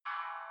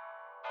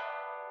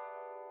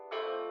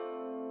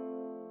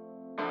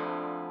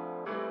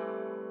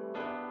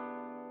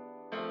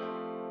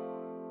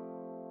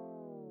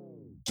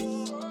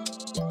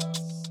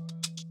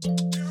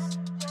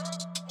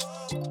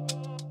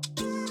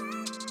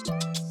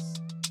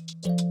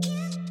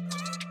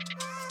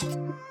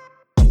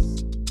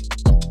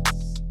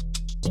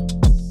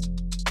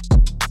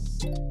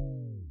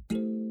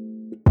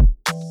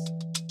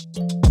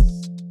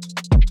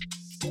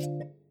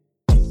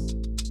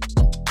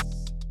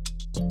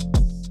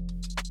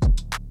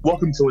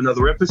Welcome to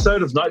another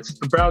episode of Knights at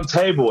the Brown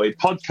Table, a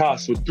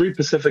podcast with three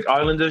Pacific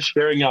Islanders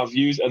sharing our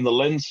views and the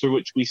lens through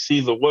which we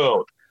see the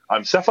world.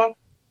 I'm Sefa.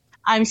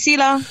 I'm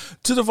Sila.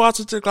 To the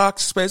vast galactic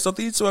space of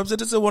these webs,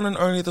 it is the one and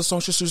only, the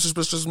social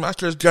suspicious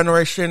matchless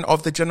generation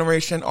of the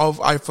generation of,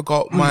 I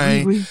forgot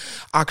my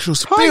actual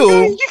spiel.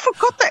 Oh, you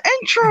forgot the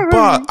intro.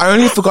 But I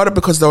only forgot it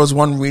because there was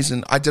one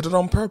reason. I did it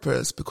on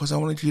purpose because I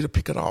wanted you to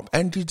pick it up.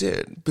 And you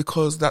did,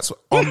 because that's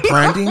on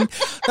branding,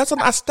 that's on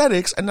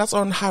aesthetics, and that's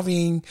on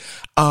having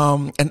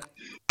an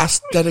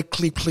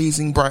aesthetically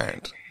pleasing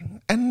brand.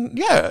 And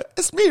yeah,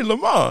 it's me,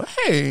 Lamar.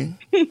 Hey.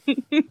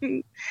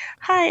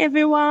 Hi,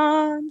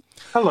 everyone.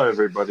 Hello,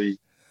 everybody.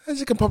 As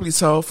you can probably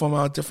tell from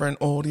our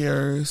different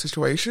audio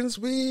situations,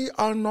 we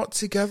are not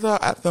together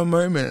at the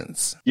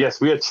moment.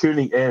 Yes, we are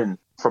tuning in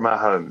from our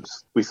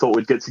homes. We thought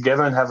we'd get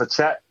together and have a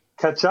chat,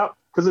 catch up,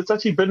 because it's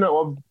actually been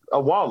a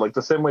while. Like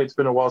the same way it's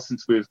been a while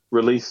since we've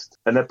released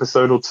an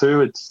episode or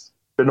two, it's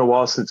been a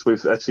while since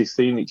we've actually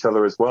seen each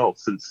other as well,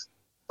 since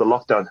the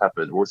lockdown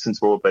happened, or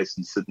since we're all based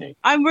in Sydney.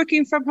 I'm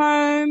working from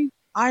home.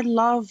 I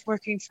love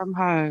working from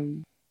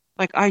home.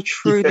 Like, I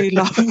truly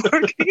love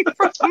working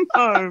from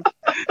home.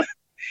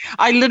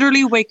 I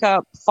literally wake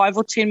up 5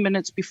 or 10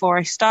 minutes before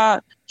I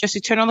start just to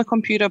turn on the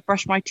computer,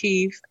 brush my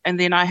teeth, and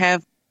then I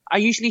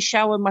usually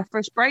shower in my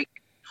first break.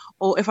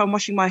 Or if I'm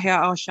washing my hair,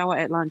 I'll shower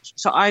at lunch.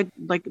 So I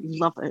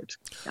love it.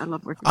 I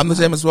love working. I'm the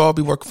same as well. I'll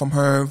be working from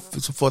home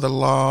for the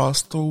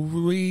last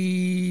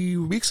 3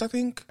 weeks, I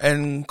think.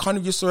 And kind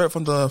of used to it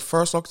from the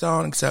first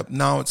lockdown, except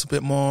now it's a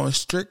bit more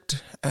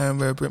strict and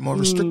we're a bit more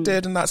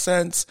restricted in that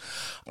sense.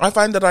 I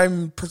find that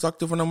I'm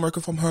productive when I'm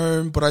working from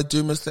home, but I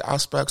do miss the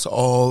aspects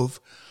of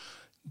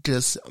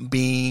just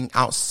being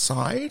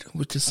outside,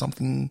 which is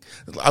something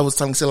I was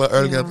telling Silla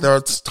earlier. Yeah. There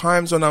are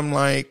times when I'm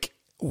like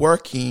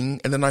working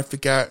and then I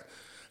forget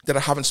that I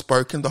haven't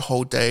spoken the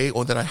whole day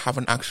or that I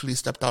haven't actually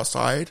stepped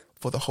outside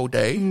for the whole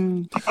day.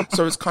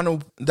 So it's kind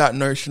of that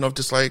notion of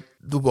just like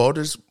the world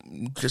is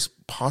just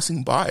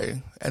passing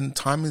by and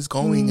time is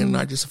going and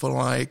I just feel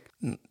like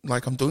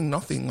I'm doing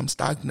nothing. I'm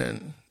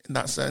stagnant in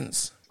that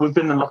sense. We've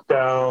been in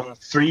lockdown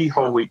 3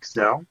 whole weeks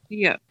now.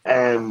 Yeah.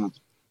 And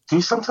do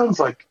you sometimes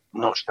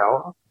not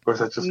shower? Or is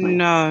that just me?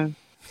 No.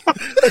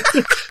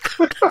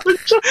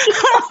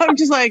 I'm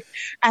just like,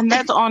 and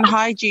that's on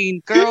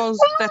hygiene. Girls,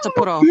 that's a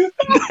put off.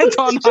 That's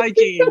on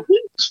hygiene.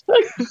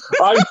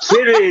 I'm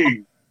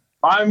kidding.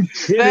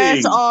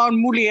 That's on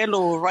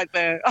Mulielo right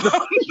there.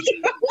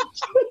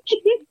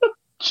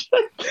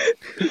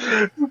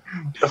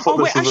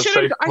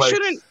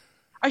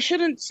 I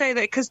shouldn't say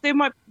that because there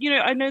might,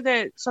 I know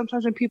that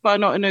sometimes when people are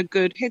not in a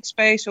good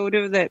headspace or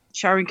whatever, that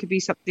showering could be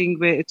something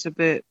where it's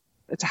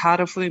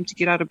harder for them to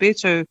get out of bed.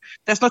 So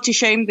that's not to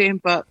shame them,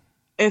 but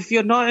if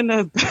you're not in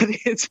a bad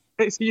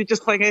headspace, you're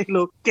just like, hey,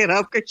 look, get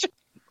up.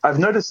 I've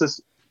noticed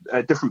this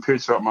at different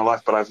periods throughout my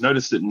life, but I've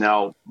noticed it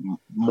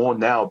more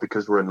now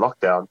because we're in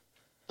lockdown,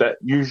 that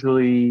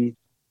usually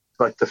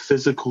like the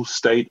physical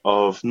state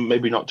of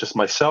maybe not just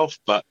myself,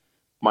 but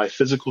my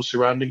physical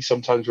surroundings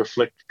sometimes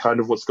reflect kind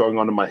of what's going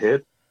on in my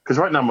head. Because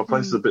right now my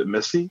place is a bit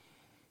messy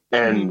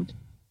and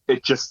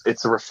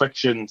it's a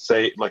reflection,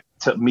 say, like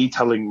me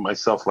telling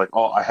myself like,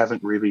 oh, I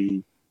haven't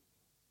really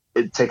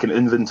taken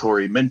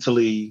inventory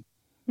mentally.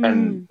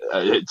 And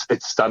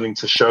it's starting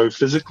to show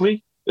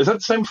physically. Is that the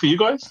same for you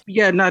guys?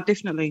 Yeah, no,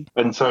 definitely.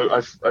 And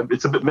so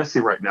it's a bit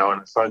messy right now,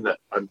 and I find that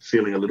I'm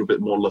feeling a little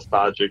bit more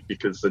lethargic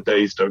because the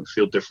days don't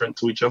feel different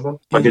to each other.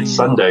 Like it's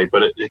Sunday,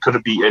 but it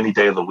could be any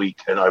day of the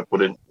week, and I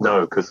wouldn't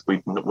know because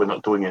we're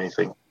not doing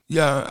anything.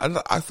 Yeah, and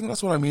I think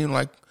that's what I mean.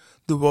 Like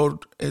the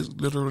world is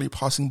literally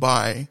passing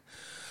by,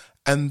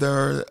 and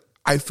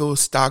I feel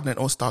stagnant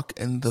or stuck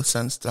in the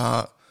sense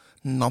that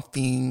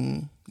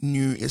nothing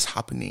new is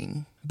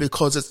happening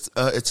because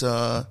it's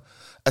a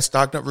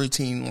stagnant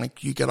routine.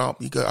 Like you get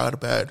up, you go out of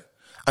bed,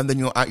 and then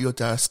you're at your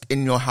desk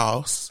in your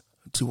house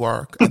to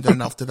work, and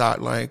then after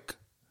that, like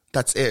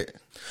that's it.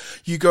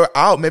 You go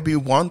out maybe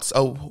once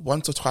or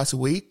twice a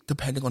week,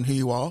 depending on who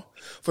you are.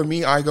 For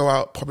me, I go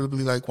out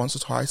probably like once or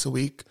twice a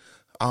week.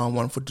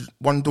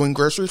 One doing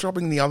grocery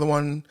shopping, the other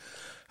one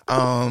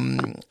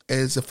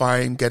is if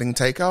I'm getting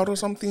takeout or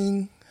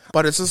something.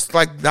 But it's just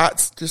like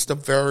that's just a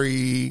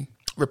very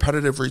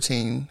repetitive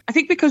routine. I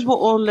think because we're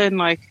all in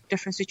like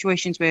different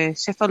situations where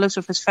Sefa lives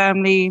with his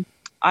family,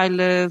 I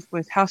live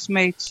with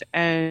housemates,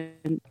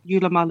 and you,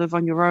 Lama, live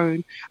on your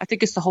own. I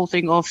think it's the whole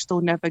thing of still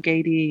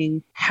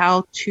navigating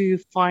how to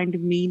find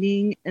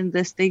meaning in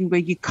this thing where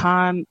you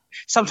can't.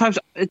 Sometimes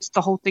it's the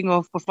whole thing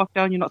of with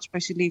lockdown, you're not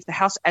supposed to leave the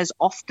house as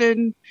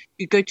often.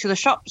 You go to the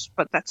shops,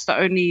 but that's the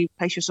only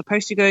place you're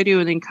supposed to go to,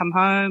 and then come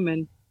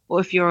home. Or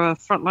if you're a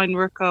frontline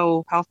worker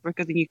or health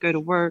worker, then you go to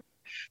work.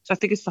 So I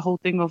think it's the whole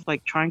thing of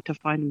like trying to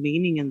find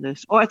meaning in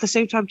this, or at the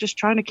same time just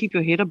trying to keep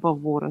your head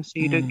above water so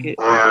you don't get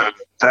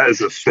that is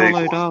a big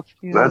one. Up.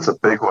 Yeah. That's a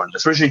big one,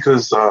 especially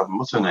because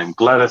what's her name?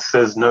 Gladys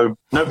says no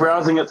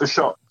browsing at the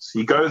shops.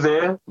 You go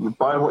there, you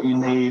buy what you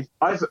need.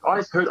 I've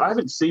heard, I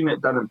haven't seen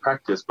it done in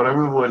practice, but I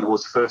remember when it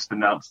was first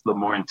announced, the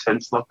more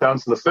intense lockdown.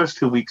 So the first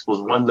 2 weeks was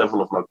one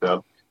level of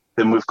lockdown.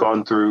 Then we've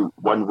gone through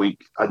 1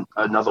 week,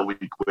 another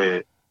week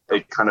where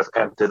they kind of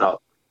amped it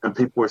up. And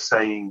people were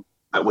saying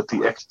that with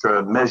the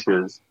extra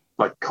measures,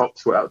 like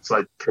cops were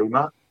outside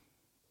Kmart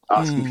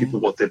asking people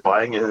what they're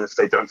buying, and if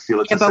they don't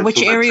feel it's but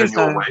which areas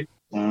though?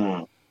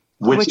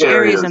 Which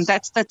areas? And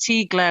that's the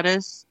tea,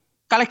 Gladys.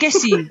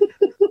 Kalakesi.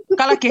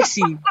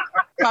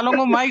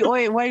 Kalongo mai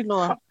oi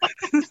loa.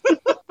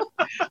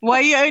 Why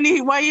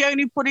are you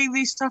only putting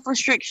these tough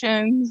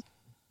restrictions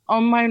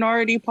on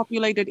minority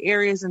populated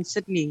areas in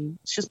Sydney?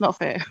 It's just not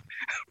fair.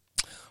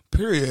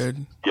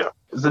 Period. Yeah.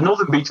 The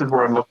northern beaches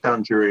were on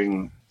lockdown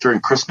during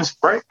Christmas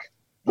break,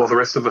 while the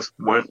rest of us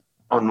weren't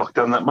on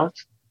lockdown that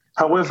much.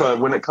 However,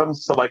 when it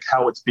comes to like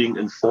how it's being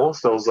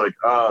enforced, I was like,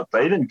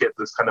 they didn't get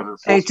this kind of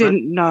enforcement. They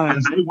didn't know.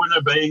 And they weren't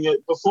obeying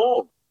it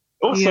before.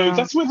 Also,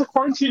 that's where the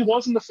quarantine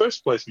was in the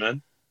first place,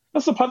 man.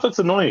 That's the part that's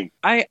annoying.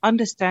 I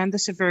understand the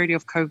severity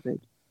of COVID.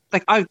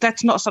 Like,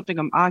 that's not something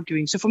I'm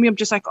arguing. So for me, I'm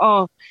just like,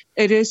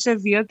 it is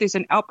severe. There's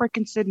an outbreak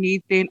in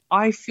Sydney. Then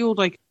I feel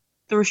like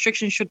the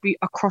restrictions should be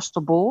across the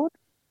board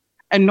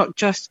and not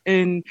just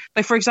in,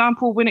 like, for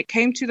example, when it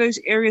came to those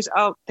areas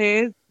out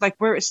there, like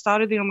where it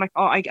started, then I'm like,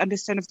 I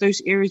understand if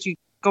those areas you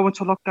go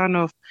into lockdown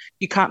of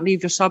you can't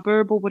leave your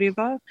suburb or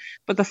whatever.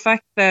 But the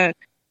fact that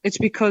it's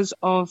because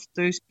of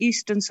those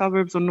eastern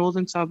suburbs or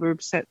northern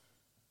suburbs that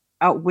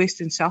out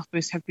west and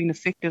southwest have been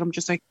affected, I'm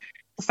just like,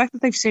 the fact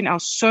that they've sent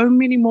out so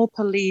many more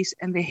police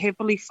and they're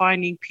heavily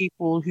fining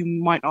people who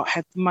might not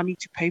have the money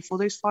to pay for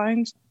those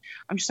fines,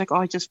 I'm just like,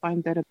 I just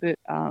find that a bit,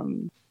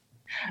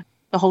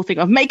 the whole thing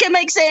of make it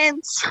make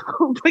sense.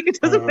 Like,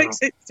 it doesn't make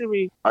sense to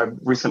me. I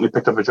recently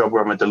picked up a job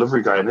where I'm a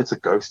delivery guy, and it's a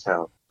ghost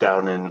town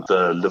down in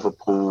the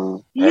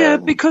Liverpool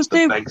because the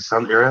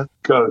Bankstown area.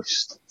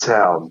 Ghost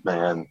town,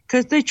 man.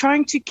 Because they're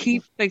trying to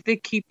keep, like, they're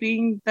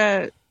keeping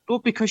that,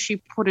 because she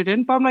put it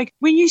in, but I'm like,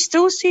 when you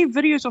still see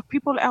videos of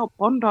people out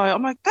Bondi,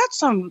 I'm like, that's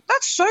so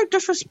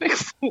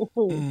disrespectful.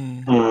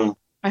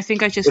 I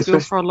think I just feel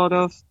for a lot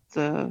of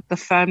the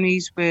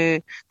families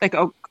where, like,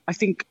 I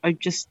think I'm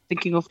just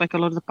thinking of like a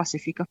lot of the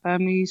Pacifica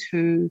families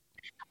who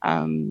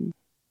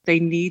they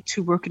need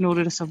to work in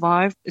order to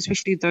survive,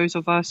 especially those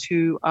of us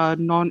who are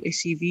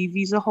non-SCV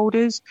visa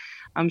holders.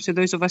 So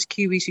those of us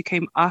Kiwis who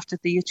came after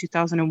the year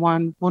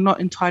 2001 were not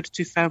entitled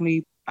to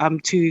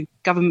to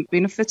government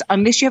benefits.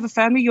 Unless you have a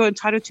family, you're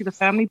entitled to the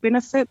family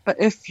benefit. But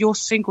if you're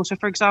single, so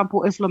for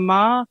example, if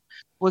Lamar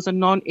was a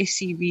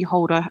non-SCV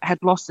holder, had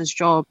lost his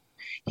job,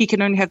 he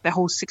can only have that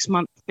whole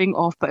 6-month thing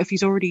off. But if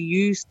he's already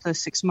used the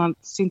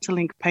 6-month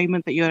Centrelink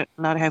payment that you're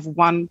allowed to have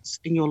once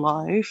in your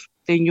life,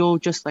 then you'll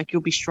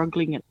be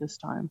struggling at this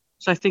time.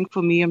 So I think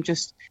for me, I'm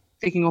just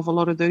thinking of a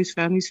lot of those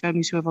families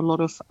who have a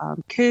lot of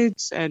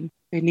kids and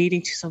they're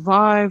needing to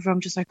survive.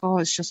 I'm just like,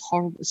 it's just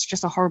horrible. It's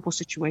just a horrible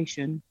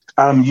situation.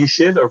 You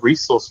shared a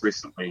resource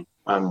recently,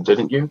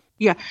 didn't you?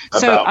 Yeah.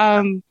 So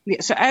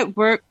at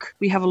work,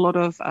 we have a lot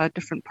of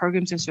different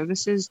programs and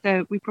services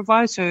that we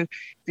provide. So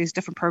there's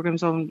different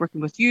programs on working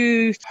with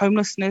youth,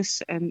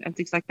 homelessness, and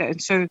things like that. And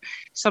so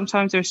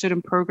sometimes there are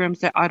certain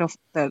programs that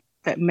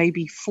that may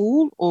be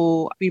full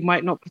or we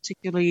might not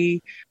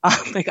particularly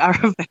are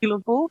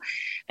available.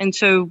 And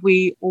so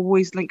we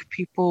always link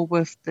people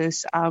with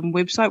this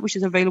website, which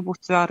is available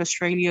throughout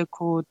Australia,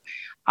 called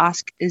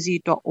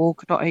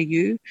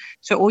askizzy.org.au.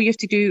 So all you have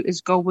to do is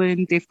go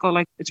in. They've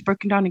got it's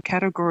broken down in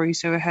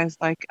categories. So it has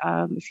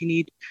if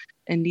you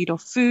in need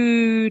of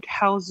food,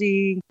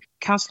 housing,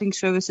 counseling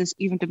services,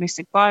 even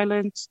domestic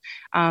violence,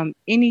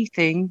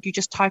 anything, you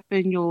just type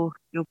in your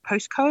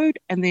postcode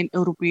and then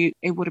it'll be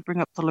able to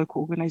bring up the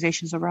local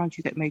organizations around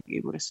you that may be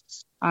able to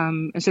assist.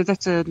 And so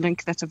that's a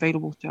link that's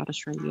available throughout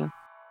Australia.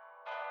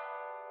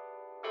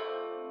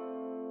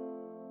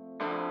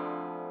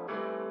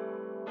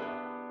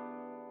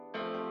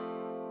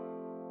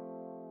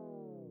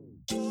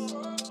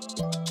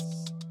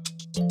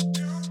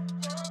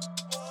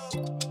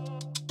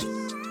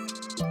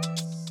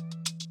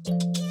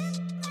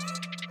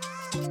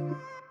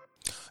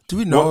 Do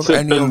we know of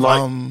any of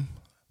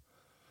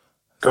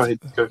Go ahead.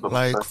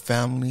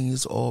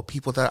 Families or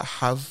people that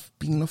have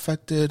been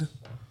affected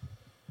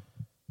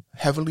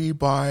heavily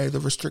by the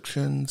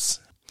restrictions?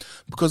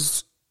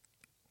 Because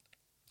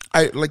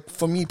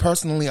for me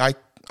personally, I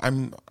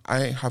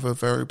have a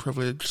very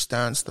privileged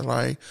stance that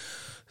I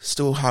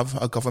still have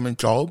a government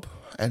job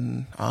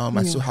and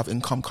I still have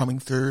income coming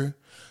through.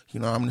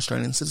 I'm an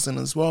Australian citizen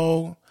as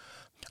well.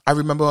 I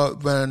remember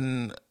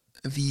when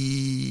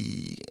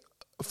the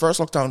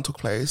first lockdown took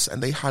place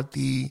and they had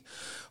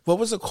what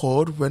was it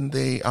called when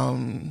they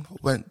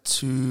went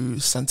to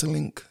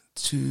Centrelink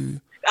to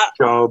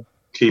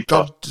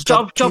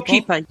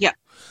JobKeeper, yeah,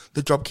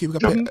 the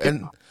JobKeeper,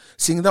 and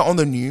seeing that on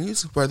the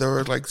news where there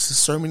were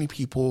so many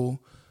people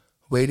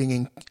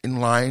waiting in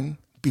line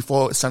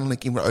before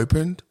Centrelink even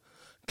opened,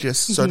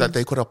 just so that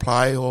they could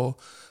apply or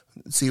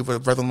see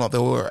whether or not they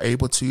were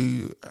able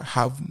to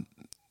have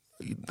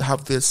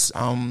this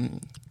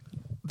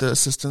the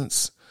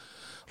assistance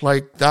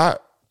like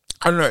that.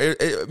 I don't know,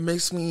 it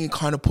makes me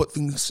kind of put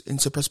things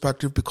into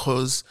perspective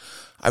because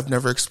I've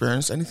never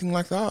experienced anything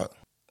like that.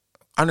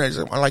 I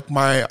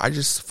know, I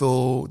just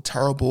feel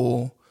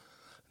terrible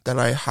that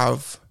I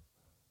have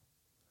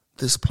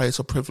this place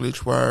of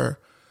privilege where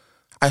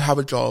I have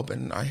a job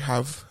and I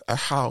have a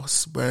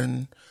house.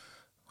 When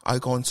I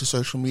go into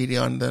social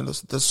media and then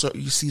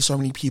you see so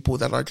many people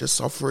that are just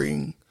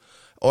suffering,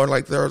 or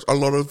like there's a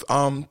lot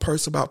of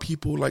posts about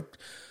people like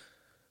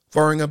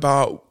worrying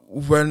about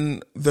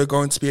when they're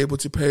going to be able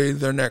to pay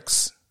their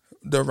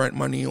rent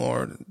money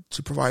or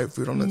to provide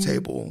food on the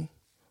table,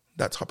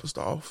 that type of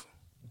stuff.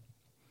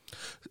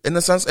 In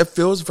a sense, it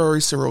feels very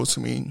surreal to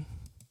me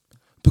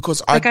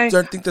because I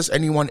don't think there's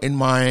anyone in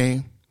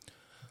my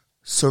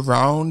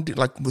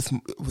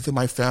within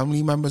my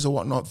family members or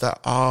whatnot that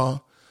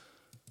are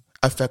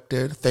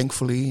affected,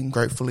 thankfully and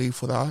gratefully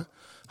for that.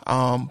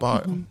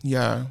 But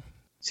yeah.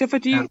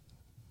 Sefa,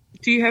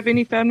 do you have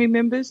any family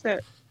members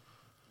that?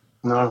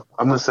 No,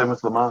 I'm the same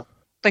with Lamar.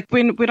 Like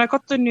when I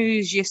got the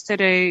news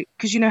yesterday,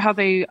 because you know how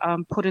they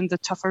put in the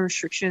tougher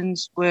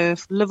restrictions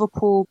with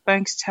Liverpool,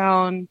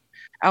 Bankstown,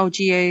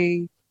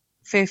 LGA,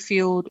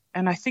 Fairfield,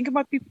 and I think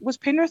it was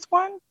Penrith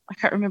one. I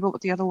can't remember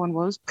what the other one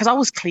was because I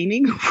was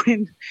cleaning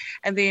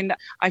and then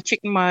I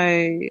checked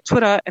my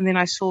Twitter and then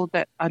I saw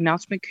that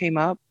announcement came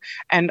up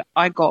and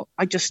I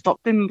just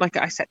stopped and like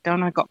I sat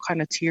down. I got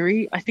kind of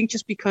teary. I think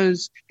just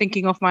because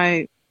thinking of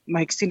my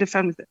extended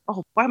family.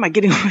 Why am I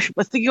getting?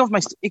 But thinking of my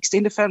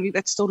extended family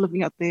that's still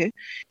living up there.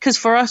 Because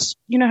for us,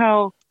 you know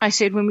how I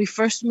said when we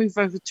first moved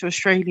over to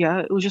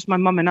Australia, it was just my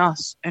mum and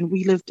us, and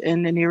we lived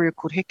in an area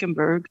called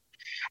Heckenberg.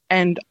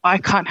 And I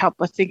can't help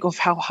but think of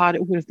how hard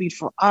it would have been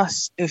for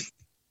us if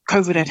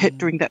COVID had hit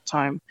during that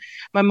time.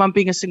 My mum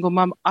being a single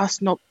mum,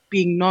 us not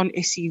being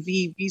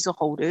non-SEV visa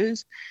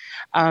holders.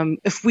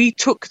 If we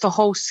took the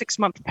whole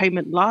 6-month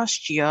payment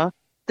last year,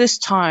 this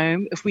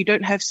time, if we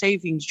don't have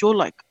savings,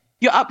 you're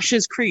up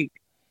Shiz Creek.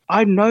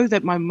 I know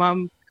that my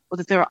mum, or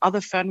that there are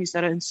other families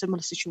that are in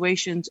similar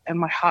situations, and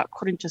my heart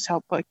couldn't just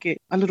help but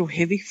get a little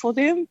heavy for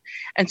them.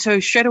 And so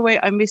straight away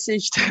I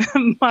messaged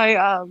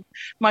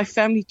my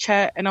family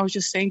chat, and I was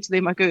just saying to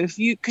them, I go,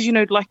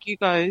 because like you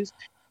guys,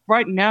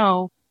 right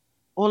now,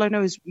 all I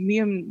know is me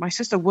and my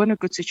sister were in a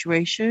good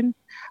situation.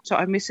 So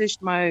I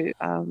messaged my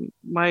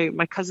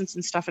my cousins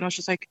and stuff, and I was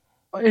just like,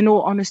 in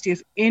all honesty,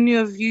 if any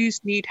of you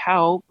need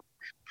help,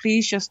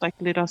 please just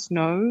let us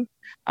know.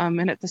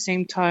 And at the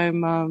same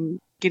time,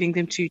 getting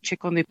them to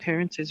check on their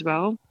parents as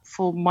well.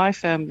 For my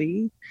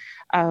family,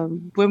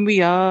 when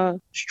we are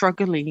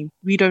struggling,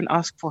 we don't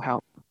ask for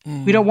help.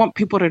 We don't want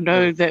people to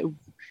know that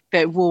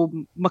will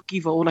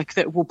makiva or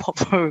that will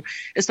popo.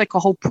 It's like a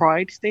whole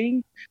pride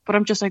thing. But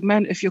I'm just like,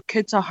 man, if your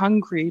kids are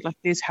hungry,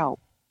 there's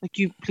help.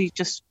 You please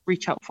just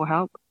reach out for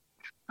help.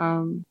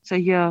 So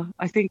yeah,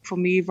 I think for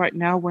me right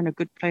now we're in a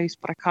good place,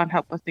 but I can't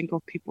help but think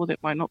of people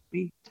that might not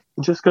be.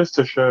 It just goes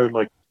to show,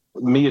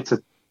 me, it's a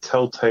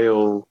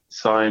telltale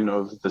sign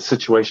of the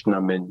situation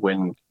I'm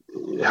in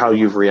how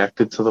you've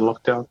reacted to the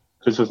lockdown.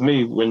 Because with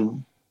me,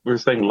 when we were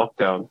saying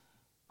lockdown,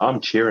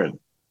 I'm cheering.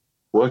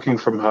 Working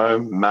from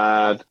home,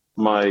 mad.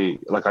 I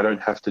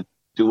don't have to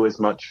do as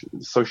much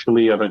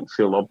socially. I don't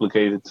feel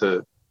obligated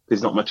to.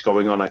 There's not much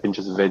going on. I can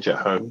just veg at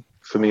home.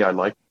 For me, I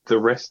like the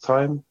rest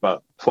time,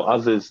 but for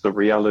others, the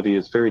reality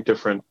is very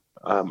different.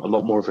 A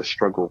lot more of a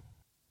struggle.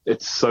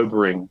 It's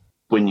sobering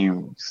when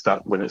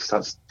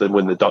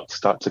the dots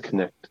start to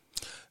connect.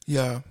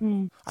 Yeah.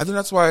 I think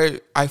that's why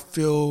I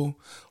feel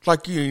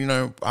like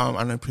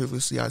I know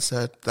previously I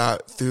said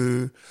that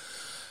through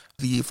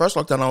the first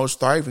lockdown I was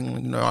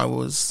thriving. I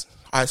was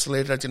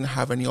isolated. I didn't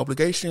have any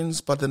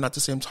obligations, but then at the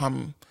same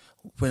time,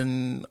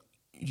 when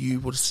you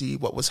would see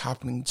what was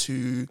happening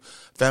to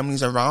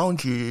families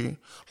around you,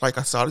 I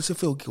started to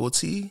feel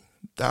guilty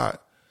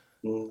that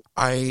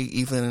I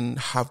even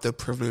have the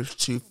privilege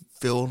to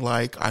feel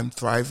like I'm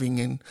thriving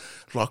in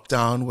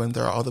lockdown when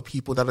there are other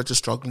people that are just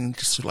struggling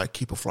just to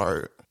keep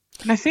afloat.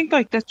 And I think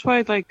that's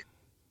why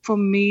for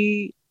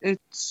me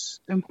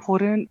it's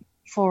important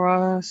for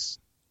us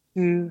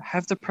to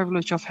have the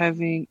privilege of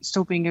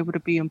still being able to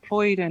be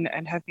employed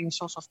and having a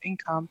source of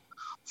income,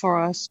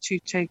 for us to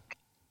take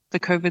the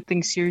COVID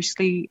thing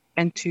seriously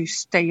and to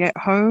stay at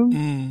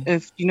home.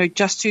 If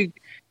just to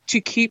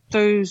keep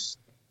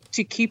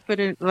it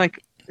in,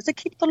 is it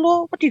keep the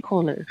law? What do you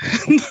call it?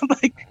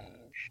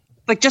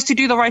 Just to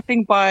do the right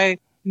thing by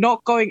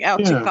not going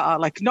out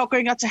to not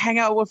going out to hang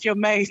out with your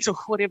mates or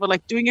whatever,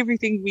 doing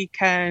everything we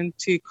can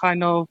to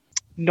kind of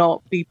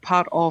not be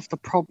part of the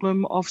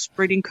problem of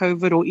spreading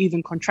COVID or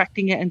even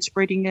contracting it and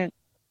spreading it.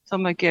 So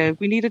I'm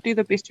we need to do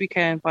the best we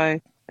can.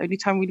 By the only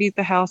time we leave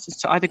the house is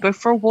to either go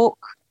for a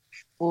walk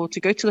or to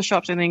go to the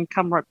shops and then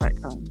come right back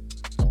home.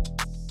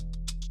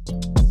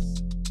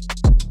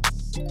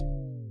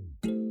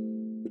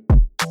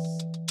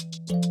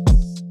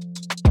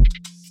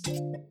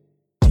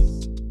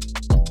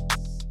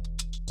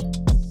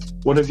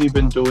 What have you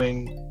been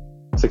doing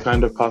to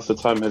kind of pass the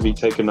time? Have you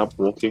taken up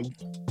walking?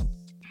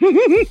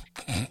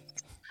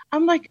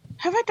 I'm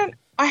have I done?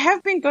 I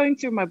have been going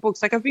through my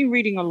books. I've been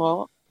reading a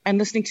lot and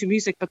listening to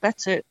music, but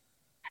that's it.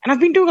 And I've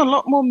been doing a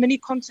lot more mini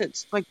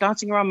concerts, like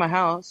dancing around my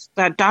house,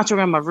 dancing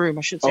around my room.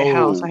 I should say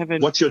house. I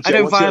haven't. What's your I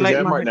don't what's your violate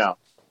jam my right now?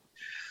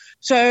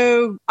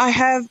 So I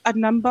have a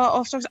number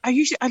of songs. I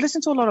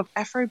listen to a lot of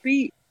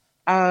Afrobeat.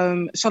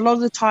 So a lot of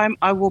the time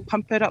I will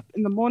pump it up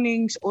in the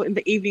mornings or in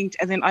the evenings,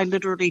 and then I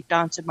literally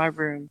dance in my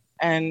room.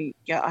 And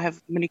yeah, I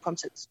have mini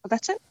concerts, but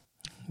that's it.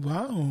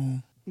 Wow.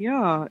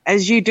 Yeah,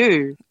 as you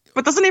do.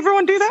 But doesn't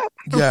everyone do that?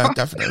 Yeah,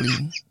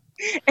 definitely.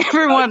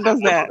 Everyone does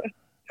that.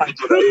 I do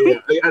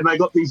that, yeah. And I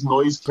got these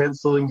noise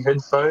cancelling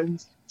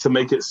headphones to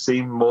make it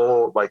seem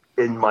more like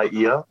in my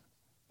ear.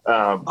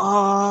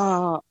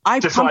 I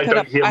just so pump I it don't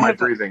up. hear my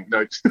breathing.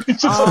 No, just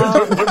so I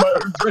don't hear my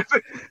own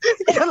breathing.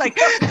 You're like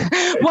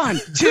 1,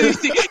 2,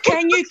 3.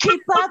 Can you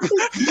keep up?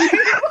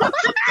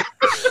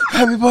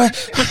 Happy boy.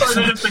 Just so I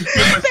don't have to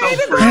hear myself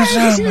Baby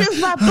breathe. boy, use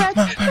my breath.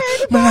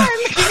 Baby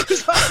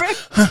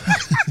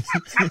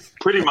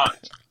boy,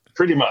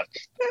 Pretty much.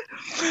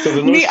 So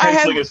the noise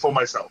cancelling is for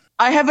myself.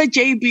 I have a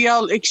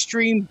JBL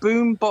Extreme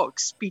boombox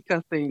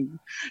speaker thing,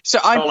 so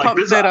I like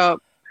pumped Bizarre. it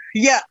up.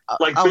 Yeah,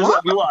 Like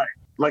what? Luai,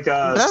 like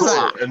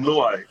Bizarre. Tor and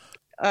Luai.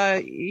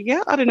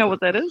 Yeah, I don't know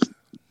what that is.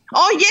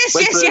 Oh yes.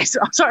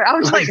 I'm sorry, I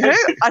was like, who?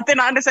 I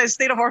didn't understand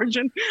state of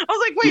origin. I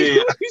was like, wait,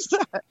 Yeah. who's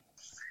that?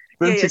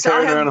 Then so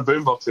carrying around a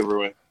boombox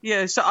everywhere.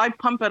 Yeah, so I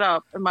pump it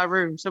up in my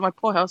room, so my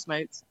poor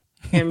housemates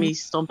hear me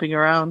stomping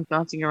around,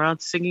 dancing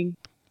around, singing.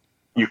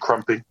 You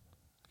crumpy.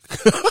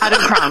 I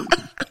didn't crump.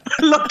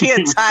 Look at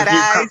tight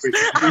eyes.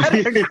 I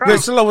didn't Wait,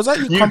 crump. Scylla, was that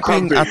you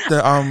crumping crumping. at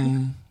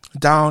the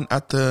down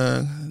at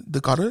the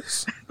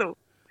gutters? The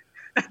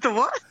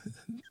what?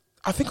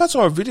 I think I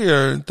saw a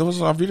video. There was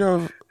a video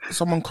of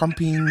someone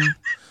crumping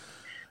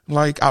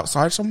like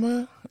outside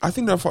somewhere. I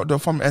think they're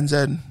from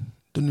NZ,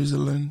 the New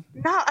Zealand.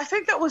 No, I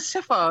think that was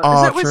Sifa. Oh,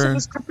 Is that when true. Sifa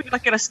was crumping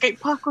like at a skate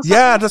park or something?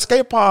 Yeah, the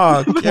skate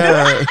park.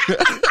 Yeah.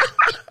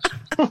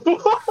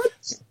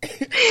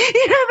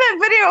 You know that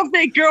video of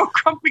that girl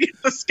crumping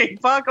at the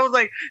skate park? I was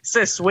like,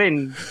 sis,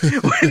 when?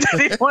 When did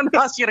anyone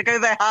ask you to go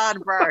that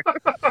hard, bro?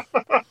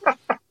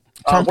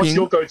 What's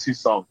your go-to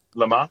song,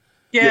 Lamar?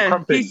 Yeah, You're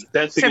crumping,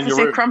 dancing in Sifa your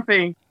said room.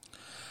 crumping.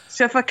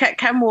 Sifa cat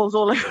camels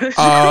all over.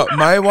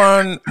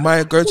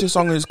 My go-to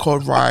song is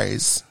called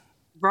Rise.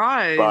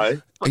 Right.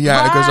 Bye.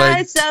 Yeah, it goes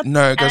Rise like up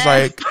no, it goes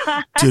and like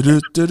do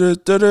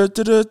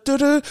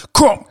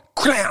crump,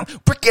 clam,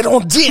 break it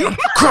on down,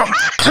 crump,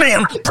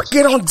 clam, break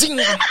it on down.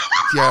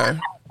 Yeah,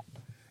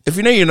 if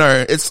you know, you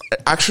know. It's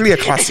actually a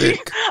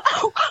classic.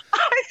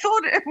 I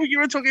thought you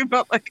were talking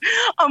about like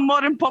a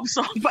modern pop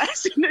song, but as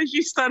soon as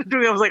you started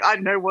doing it, I was like, I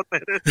know what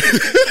that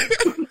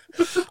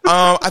is.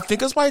 I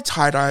think it's by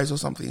Tie Dyes or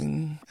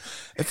something.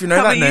 If you know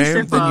How that about you, name,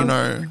 then Sifa? you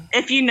know.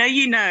 If you know,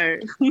 you know.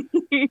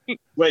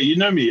 Wait, you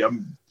know me.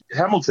 I'm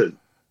Hamilton.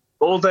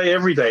 All day,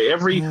 every day.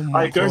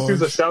 I go through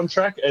the gosh.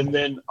 soundtrack, and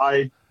then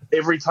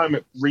every time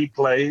it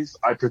replays,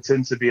 I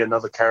pretend to be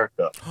another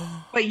character.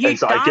 But you And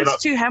so I get dance up-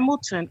 to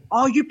Hamilton.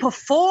 Oh, you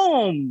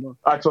perform.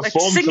 I Like perform to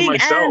singing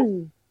myself.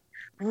 and...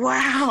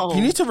 Wow.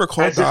 You need to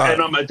record As if, that.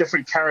 and I'm a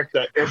different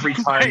character every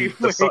time Wait.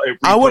 it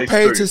I would replays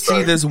pay through, to see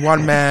so- this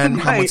one-man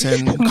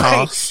Hamilton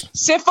cast.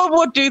 Sifa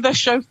would do the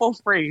show for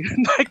free.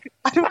 Like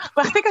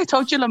I think I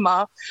told you,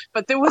 Lamar,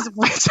 but there was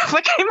when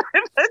Sifa came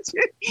over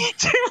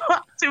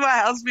to my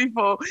house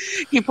before.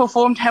 He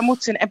performed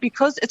Hamilton, and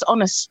because it's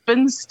on a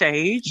spin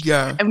stage,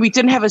 Yeah. and we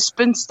didn't have a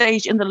spin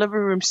stage in the living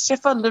room,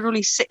 Sifa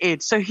literally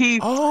sitted. So he,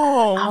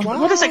 Oh,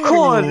 wow. what is it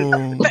called?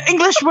 The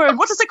English word.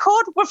 What is it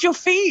called? With your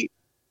feet.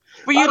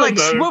 Where you I don't like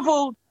know.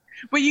 swivel,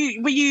 where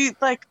you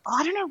like,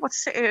 I don't know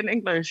what's it in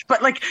English,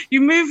 but like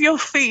you move your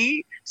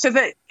feet so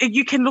that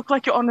you can look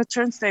like you're on a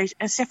turn stage.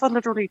 And Sifa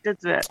literally did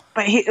that.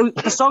 But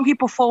the song he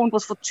performed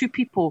was for 2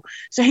 people.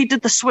 So he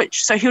did the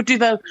switch. So he'll do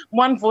the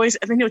one voice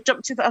and then he'll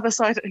jump to the other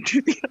side and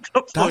do the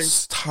other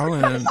voice. That's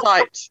talent.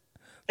 Sight.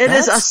 It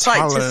is a That's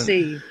sight to talent.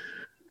 see.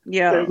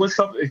 Yeah. It was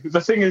something. The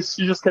thing is,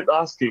 she just kept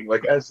asking,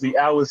 like, as the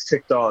hours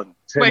ticked on.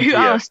 10 Wait, who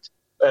PM, asked?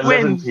 11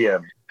 When?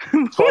 p.m.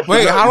 12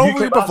 Wait, p.m. how long You were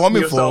you kept asking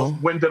performing yourself, for?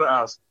 When did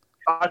I ask?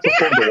 I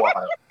performed a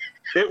while.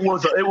 It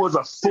was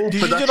a full Did you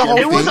production. do the whole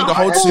It thing? was a The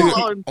whole full two?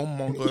 on- Oh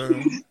my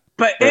god.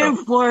 But Yeah.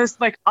 it was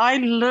like I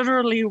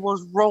literally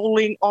was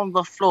rolling on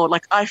the floor.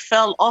 Like I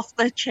fell off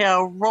the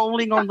chair,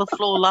 rolling on the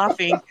floor,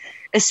 laughing.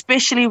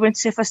 Especially when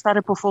Sifa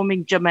started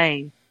performing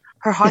Jermaine,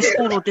 her high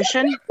school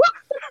audition.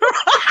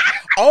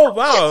 Oh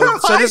wow.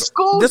 So High this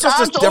school was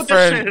just dance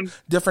audition.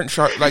 different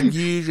show. Like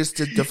you just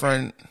did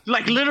different.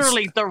 Like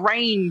literally the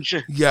range.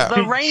 Yeah.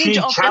 The range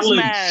of this challenged.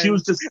 man. She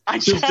was just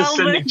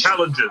sending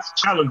challenges.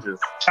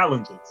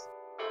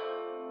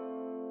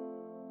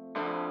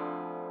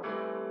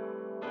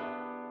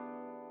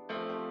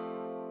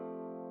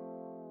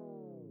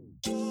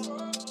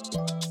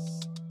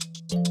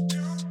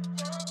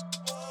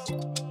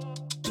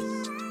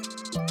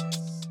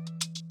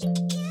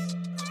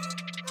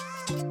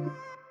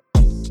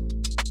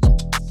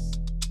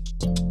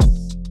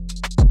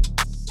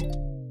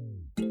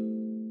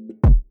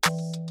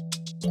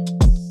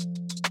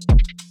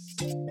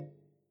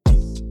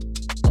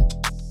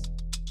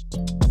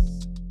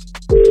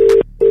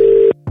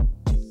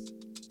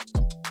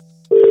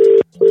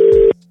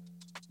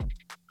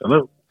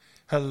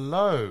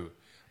 Hello.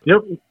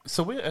 Yep.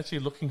 So we're actually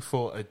looking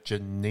for a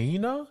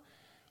Janina.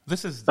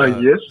 This is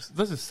yes.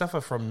 This is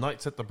Safa from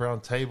Knights at the Brown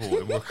Table,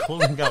 and we're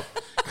calling up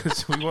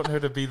because we want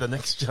her to be the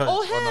next judge.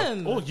 Or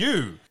him. Or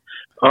you.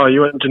 Oh,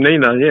 you want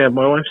Janina? Yeah,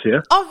 my wife's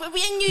here. Oh,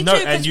 and you No, too,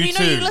 and because you we know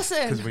too. you Because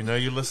listen. we know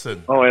you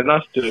listen. Oh, and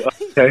us too.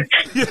 Okay.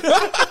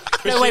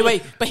 No,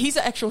 wait. But he's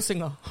an actual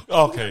singer.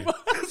 Okay.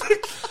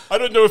 I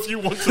don't know if you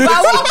want to. But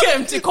I want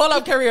him to call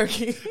up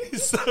karaoke.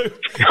 So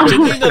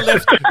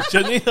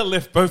Janina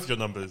left both your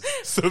numbers.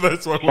 So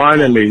that's why we're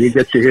Finally, you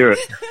get to hear it.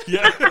 calling.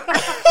 Yeah.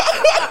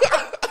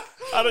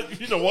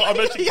 You know what? I'm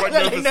actually quite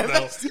really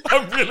nervous now.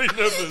 I'm really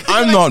nervous.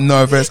 I'm not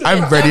nervous.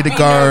 I'm ready to Don't be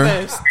go.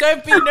 nervous.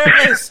 Don't be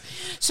nervous.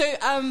 So,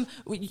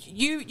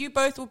 you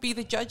both will be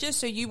the judges.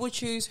 So you will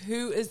choose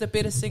who is the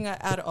better singer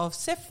out of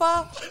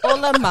Sefa or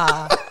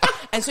Lamar.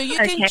 And so you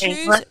can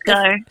choose. Let's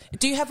go.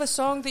 Do you have a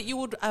song that you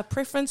would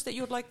preference that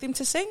you would like them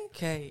to sing?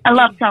 Okay. A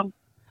love song.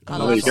 A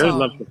There you go. song.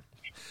 Love it.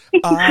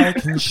 I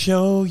can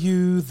show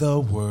you the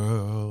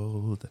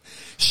world,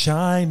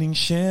 shining,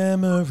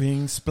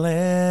 shimmering,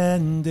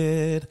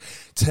 splendid.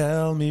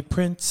 Tell me,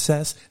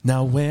 princess,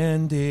 now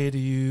when did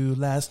you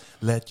last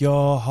let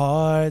your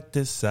heart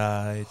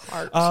decide?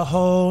 A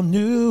whole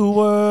new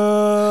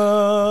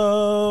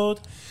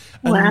world.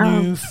 A Wow.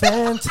 new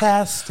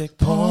fantastic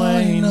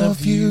point of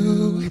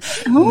view.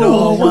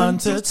 No one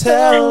to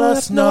tell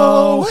us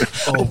no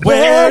or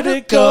where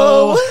to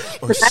go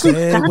or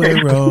say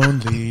we're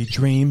only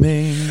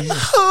dreaming.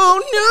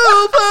 Oh,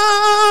 new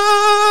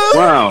world.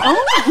 Wow.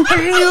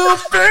 You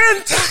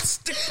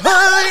fantastic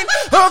point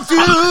of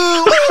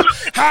view.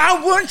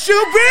 I want you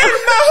in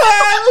my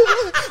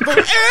heart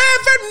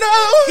forever. No,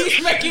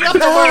 He's making up the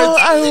No, words.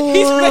 I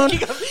He's want-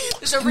 making up.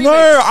 It's a remix.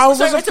 No, I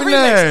wasn't it's a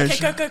remix.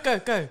 finished. Okay,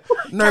 go.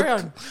 no, Carry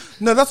on.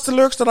 no, that's the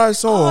lyrics that I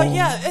saw. Oh,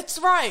 yeah, it's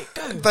right.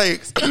 Go.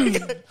 Thanks. No,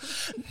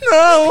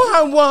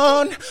 I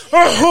want a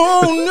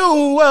whole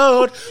new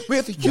world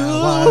with you.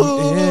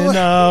 I'm in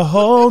a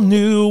whole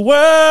new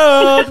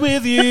world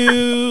with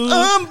you.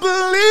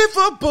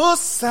 Unbelievable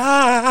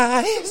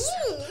size,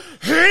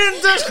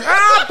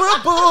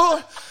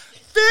 indescribable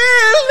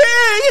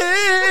feelings.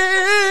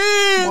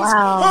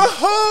 Wow. A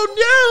whole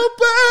new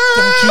world.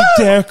 Don't you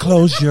dare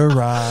close your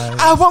eyes.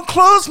 I won't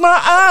close my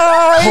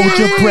eyes. Hold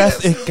your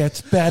breath, it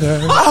gets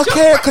better.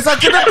 Okay, because I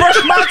didn't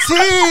brush my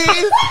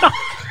teeth.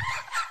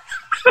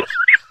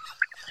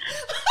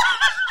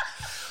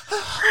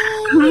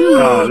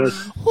 Oh,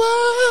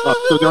 that's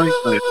still going.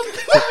 No.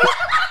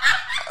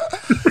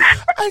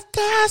 A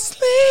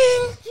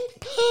dazzling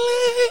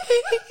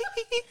place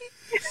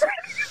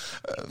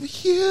of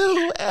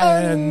you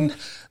and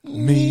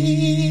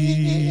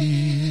me.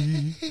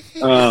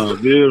 Oh,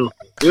 beautiful.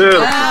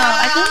 Beautiful.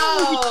 I don't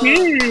know what to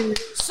choose.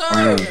 So,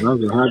 Wow, that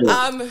was a hard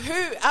one.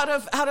 who out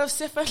of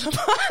Sefa and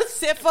Lamar?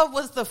 Sefa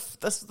was the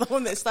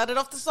one that started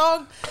off the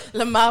song.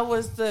 Lamar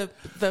was the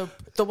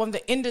one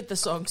that ended the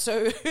song.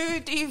 So, who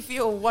do you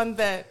feel won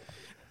that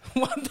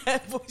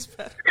voice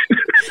battle?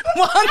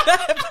 Won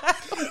that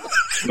battle?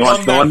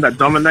 The one that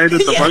dominated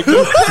the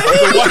vocal.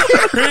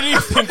 Who do you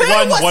think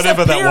won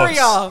whatever that was?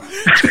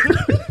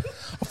 Superior.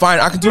 Fine,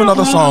 I can do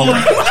another song.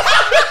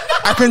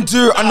 I can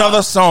do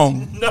another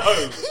song. No.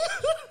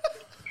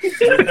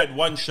 You had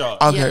one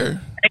shot. Okay.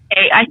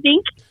 Okay, I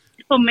think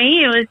for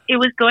me it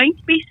was going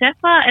to be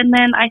Sefa, and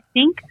then I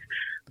think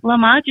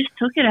Lamar just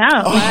took it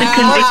out with the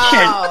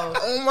conviction. Wow.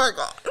 Oh my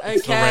god.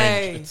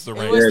 Okay. It's the It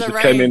range. was Yeah, the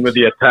just came in range. with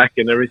the attack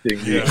and everything.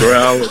 The Yeah.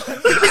 growl.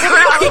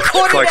 He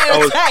caught Like it I in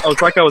was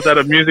attack. like I was at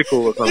a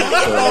musical or something. So,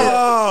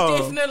 Oh.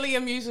 Definitely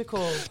a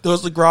musical. There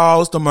was the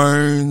growls, the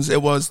moans.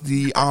 It was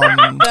the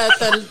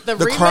The the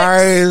remix.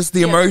 cries,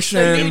 the Yeah,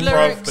 emotion, the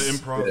lyrics. The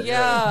improv.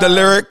 Yeah. the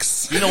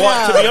lyrics. You know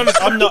what? To be honest,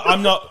 I'm not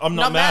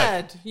Not mad.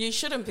 mad. You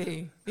shouldn't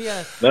be.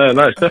 Yeah.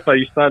 no, Stefan,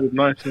 you started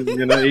nice and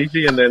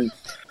easy, and then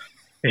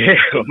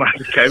Lamar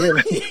just came in.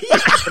 And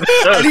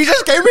he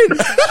just came in.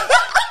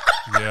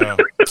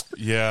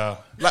 Yeah.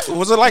 Like,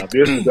 was it like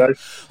Beautiful, guys.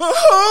 a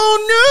whole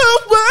new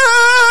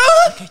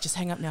world? Okay, just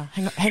hang up now.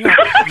 Hang up. Hang up.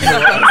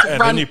 At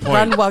Run, any point,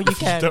 run while you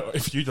can.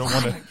 If you don't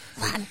want to,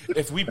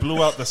 if we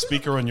blew out the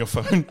speaker on your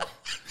phone,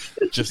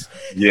 just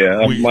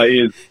Yeah, my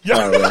ears.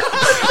 Yeah.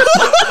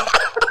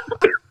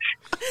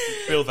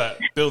 Oh, right.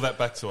 bill that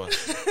back to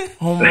us.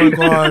 Oh my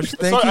gosh!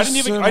 Thank Sorry, you I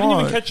didn't so even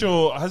much. catch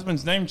your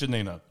husband's name,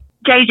 Janina.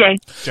 JJ.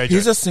 JJ.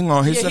 He's a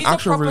singer. He's Yeah, an he's a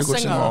actual really proper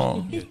good singer.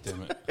 singer. Yeah,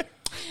 damn it.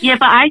 Yeah,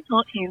 but I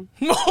taught him.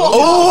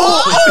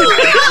 Oh,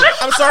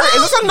 I'm sorry.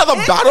 Is this another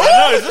battle?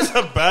 No, is this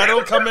a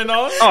battle coming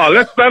on? Oh,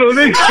 let's battle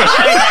this.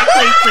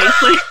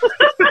 Please.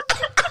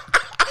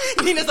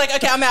 Nina's like,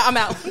 okay, I'm out.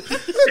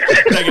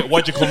 Dang it,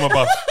 why'd you call my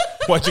bluff?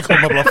 Why'd you call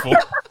my bluff for?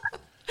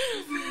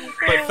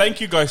 But thank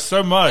you guys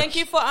so much. Thank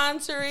you for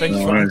answering. Thank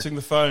you for Alright. answering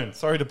the phone.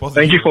 Sorry to bother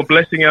Thank you for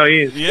blessing our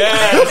ears.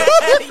 Yeah.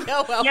 You're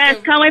welcome.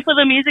 Yes, can't wait for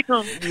the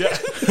musical. Yeah.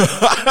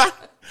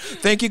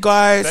 Thank you,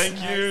 guys.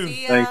 Thank you.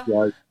 See ya. Thanks,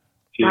 guys.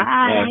 Cheers.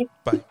 Bye.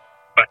 Bye.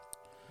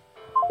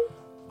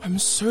 I'm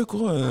so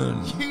good.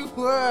 You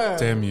were.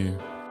 Damn you.